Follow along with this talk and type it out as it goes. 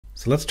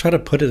So let's try to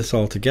put this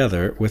all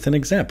together with an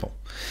example.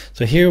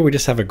 So here we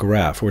just have a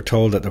graph. We're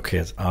told that, okay,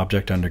 its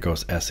object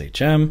undergoes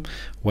SHM.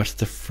 What's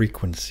the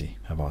frequency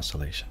of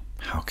oscillation?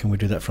 How can we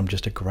do that from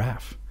just a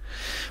graph?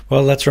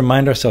 Well, let's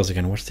remind ourselves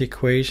again. What's the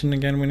equation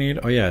again we need?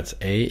 Oh yeah, it's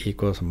A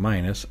equals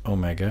minus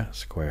omega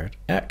squared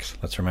x.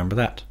 Let's remember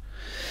that.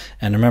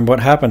 And remember what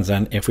happens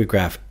then if we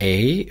graph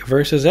A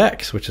versus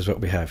x, which is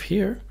what we have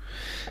here,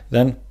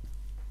 then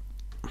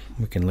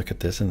we can look at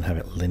this and have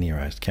it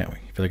linearized, can't we?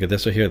 If you look at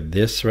this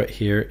right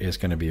here is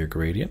going to be your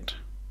gradient.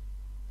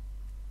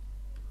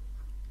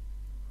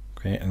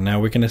 Okay, and now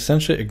we can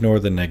essentially ignore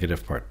the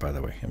negative part, by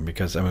the way, and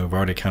because we've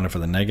already accounted for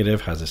the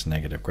negative, has this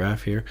negative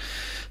graph here.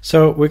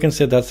 So we can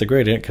say that's the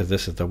gradient because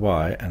this is the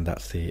y and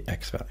that's the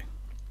x value.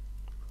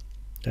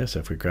 Okay, so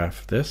if we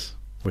graph this,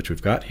 which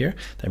we've got here,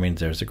 that means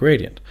there's a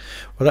gradient.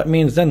 Well, that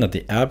means then that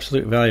the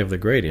absolute value of the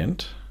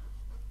gradient,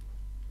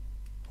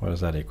 what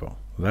does that equal?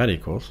 That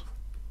equals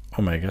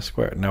omega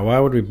squared. Now, why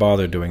would we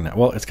bother doing that?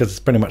 Well, it's because it's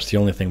pretty much the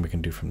only thing we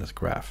can do from this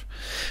graph.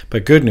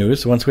 But good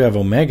news, once we have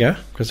omega,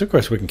 because of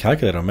course we can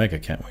calculate omega,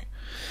 can't we?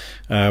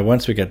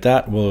 Once we get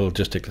that, we'll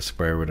just take the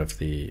square root of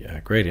the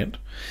gradient.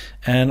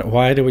 And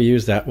why do we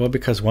use that? Well,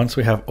 because once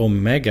we have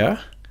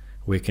omega,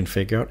 we can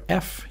figure out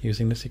f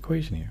using this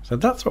equation here. So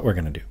that's what we're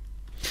going to do.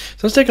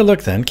 So let's take a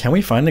look then. Can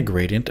we find the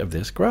gradient of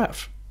this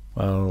graph?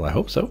 Well, I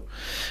hope so.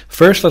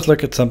 First, let's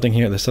look at something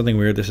here. There's something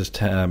weird. This is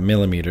 10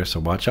 millimeters, so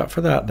watch out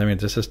for that. That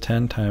means this is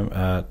 10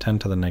 to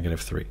the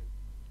negative 3.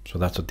 So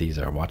that's what these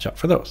are. Watch out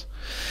for those.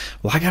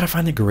 Well, I got to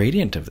find the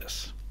gradient of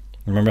this.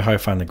 Remember how I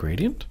find the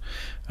gradient?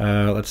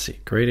 Let's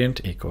see.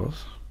 Gradient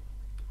equals,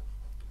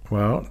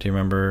 well, do you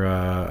remember,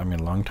 a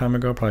long time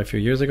ago, probably a few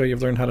years ago,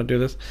 you've learned how to do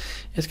this.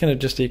 It's going to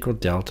just equal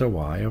delta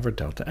y over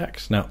delta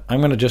x. Now,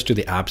 I'm going to just do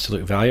the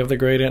absolute value of the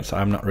gradient, so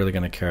I'm not really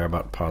going to care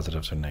about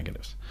positives or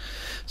negatives.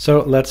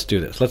 So let's do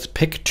this. Let's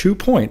pick 2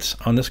 points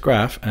on this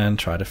graph and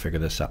try to figure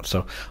this out.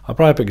 So I'll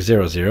probably pick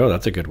 0, 0.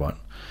 That's a good one.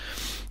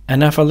 And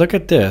now if I look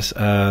at this,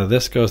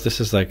 this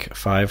is like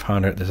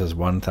 500, this is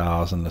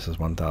 1,000, this is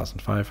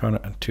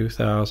 1,500, and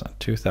 2,000,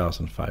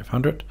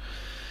 2,500.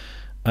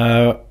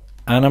 And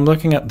I'm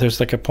looking at, there's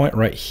like a point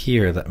right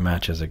here that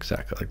matches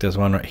exactly. Like there's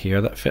one right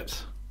here that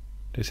fits.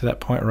 Do you see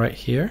that point right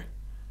here?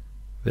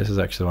 This is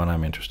actually the one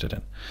I'm interested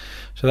in.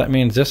 So that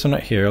means this one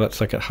right here, let's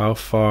look at how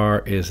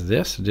far is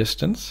this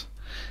distance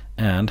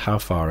and how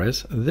far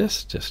is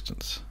this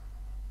distance.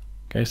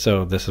 Okay,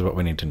 so this is what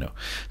we need to know.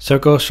 So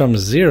it goes from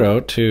 0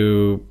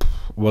 to,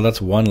 well,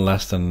 that's 1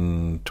 less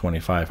than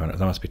 2,500.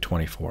 That must be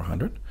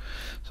 2,400.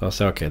 So I'll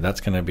say, okay,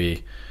 that's going to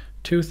be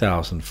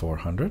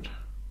 2,400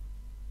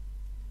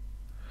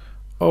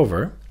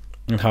 over,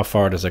 and how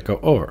far does it go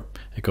over?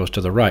 It goes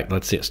to the right.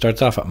 Let's see, it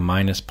starts off at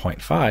minus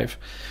 0.5,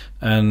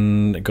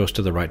 and it goes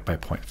to the right by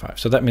 0.5.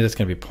 So that means it's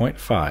going to be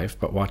 0.5,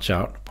 but watch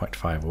out,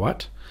 0.5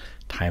 what?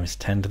 Times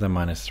 10 to the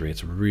minus 3.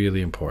 It's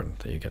really important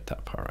that you get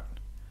that part right.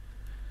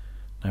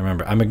 Now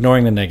remember, I'm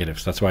ignoring the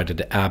negatives. That's why I did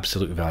the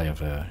absolute value of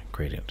the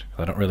gradient.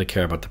 I don't really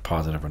care about the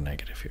positive or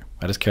negative here.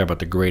 I just care about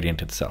the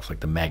gradient itself, like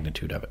the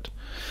magnitude of it.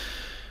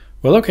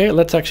 Well, okay,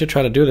 let's actually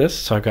try to do this.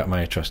 So I've got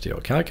my trusty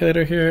old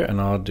calculator here,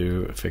 and I'll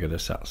figure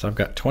this out. So I've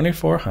got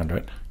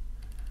 2,400.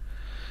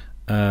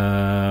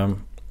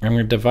 I'm going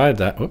to divide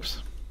that.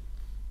 Whoops.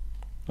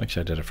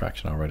 Actually, I did a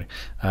fraction already.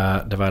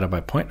 Divided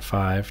by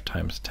 0.5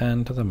 times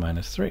 10 to the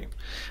minus 3. And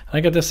I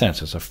get this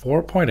answer. So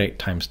 4.8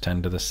 times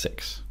 10 to the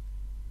 6.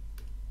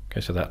 Okay,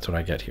 so that's what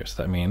I get here.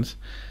 So that means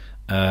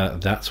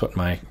that's what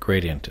my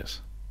gradient is.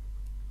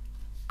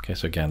 Okay,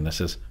 so again, this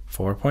is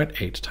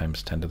 4.8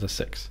 times 10 to the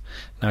 6.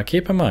 Now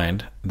keep in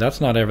mind,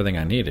 that's not everything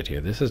I needed here.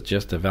 This is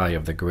just the value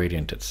of the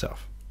gradient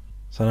itself.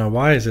 So now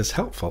why is this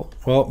helpful?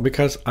 Well,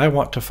 because I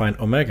want to find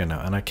omega now,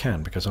 and I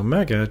can, because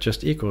omega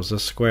just equals the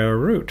square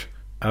root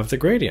of the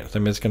gradient. That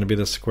means it's going to be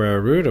the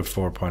square root of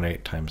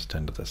 4.8 times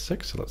 10 to the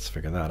 6. So let's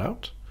figure that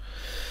out.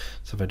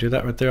 So if I do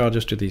that right there, I'll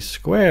just do the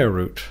square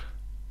root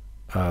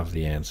of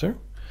the answer.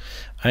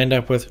 I end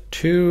up with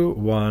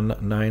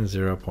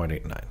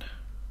 2190.89.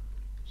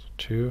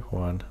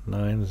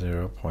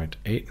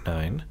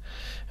 2190.89,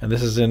 and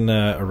this is in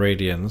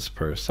radians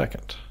per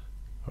second.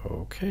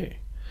 Okay.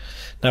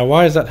 Now,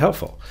 why is that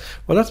helpful?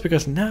 Well, that's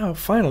because now,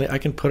 finally, I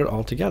can put it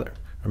all together.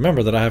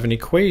 Remember that I have an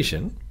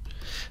equation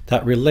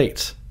that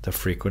relates the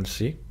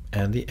frequency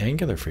and the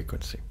angular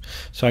frequency.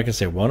 So I can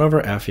say 1 over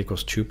f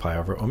equals 2 pi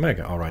over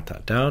omega. I'll write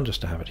that down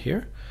just to have it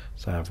here.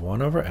 So I have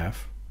 1 over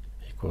f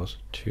equals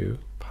 2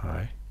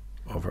 pi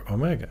over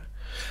omega.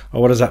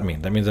 Well, what does that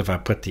mean? That means if I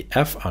put the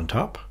f on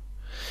top,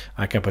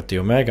 I can put the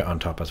omega on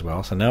top as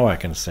well. So now I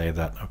can say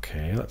that,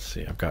 okay, let's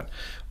see, I've got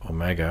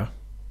omega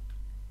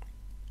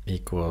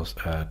equals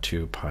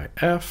 2 pi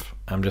f.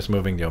 I'm just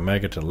moving the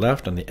omega to the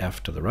left and the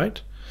f to the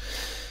right.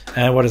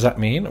 And what does that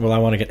mean? Well, I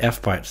want to get f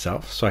by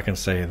itself. So I can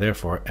say,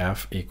 therefore,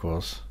 f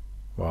equals,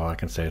 well, I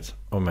can say it's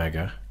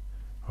omega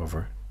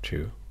over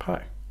 2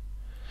 pi.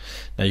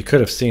 Now you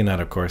could have seen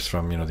that, of course,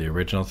 from the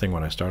original thing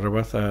when I started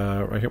with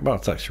right here. Well,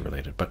 it's actually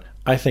related, but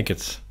I think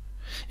it's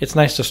It's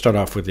nice to start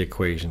off with the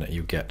equation that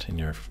you get in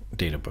your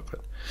data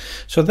booklet.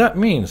 So that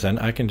means then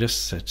I can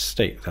just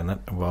state then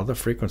that, well, the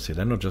frequency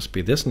then will just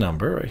be this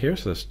number right here.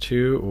 So that's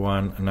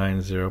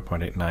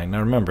 2190.89. Now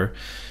remember,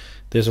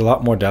 there's a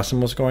lot more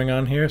decimals going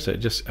on here, so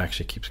it just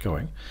actually keeps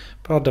going.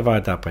 But I'll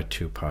divide that by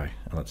 2 pi,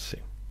 and let's see.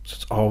 So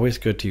it's always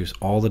good to use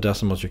all the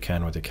decimals you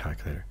can with your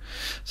calculator.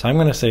 So I'm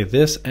going to say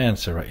this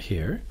answer right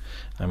here.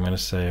 I'm going to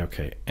say,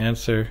 okay,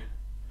 answer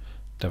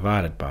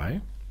divided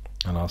by,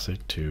 and I'll say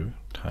 2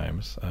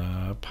 times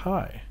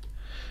pi.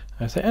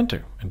 I say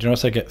enter. And do you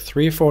notice I get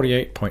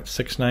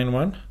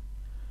 348.691?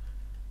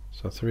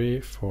 So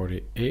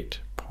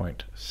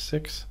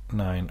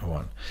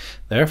 348.691.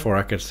 Therefore,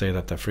 I could say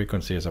that the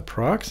frequency is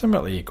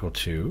approximately equal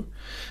to,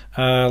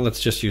 let's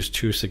just use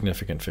 2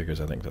 significant figures.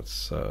 I think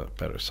that's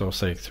better. So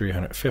say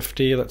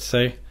 350, let's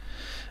say.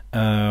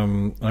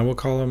 And we'll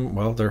call them,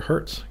 well, they're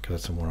hertz, because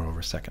it's in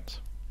 1/seconds.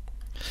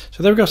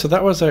 So there we go. So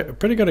that was a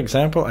pretty good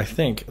example, I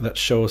think, that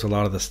shows a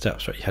lot of the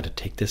steps, right? You had to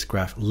take this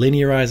graph,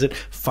 linearize it,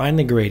 find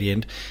the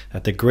gradient,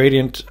 that the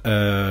gradient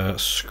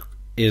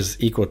is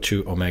equal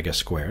to omega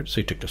squared. So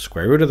you took the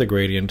square root of the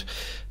gradient,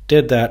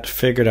 did that,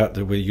 figured out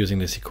that we're using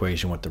this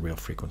equation what the real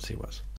frequency was.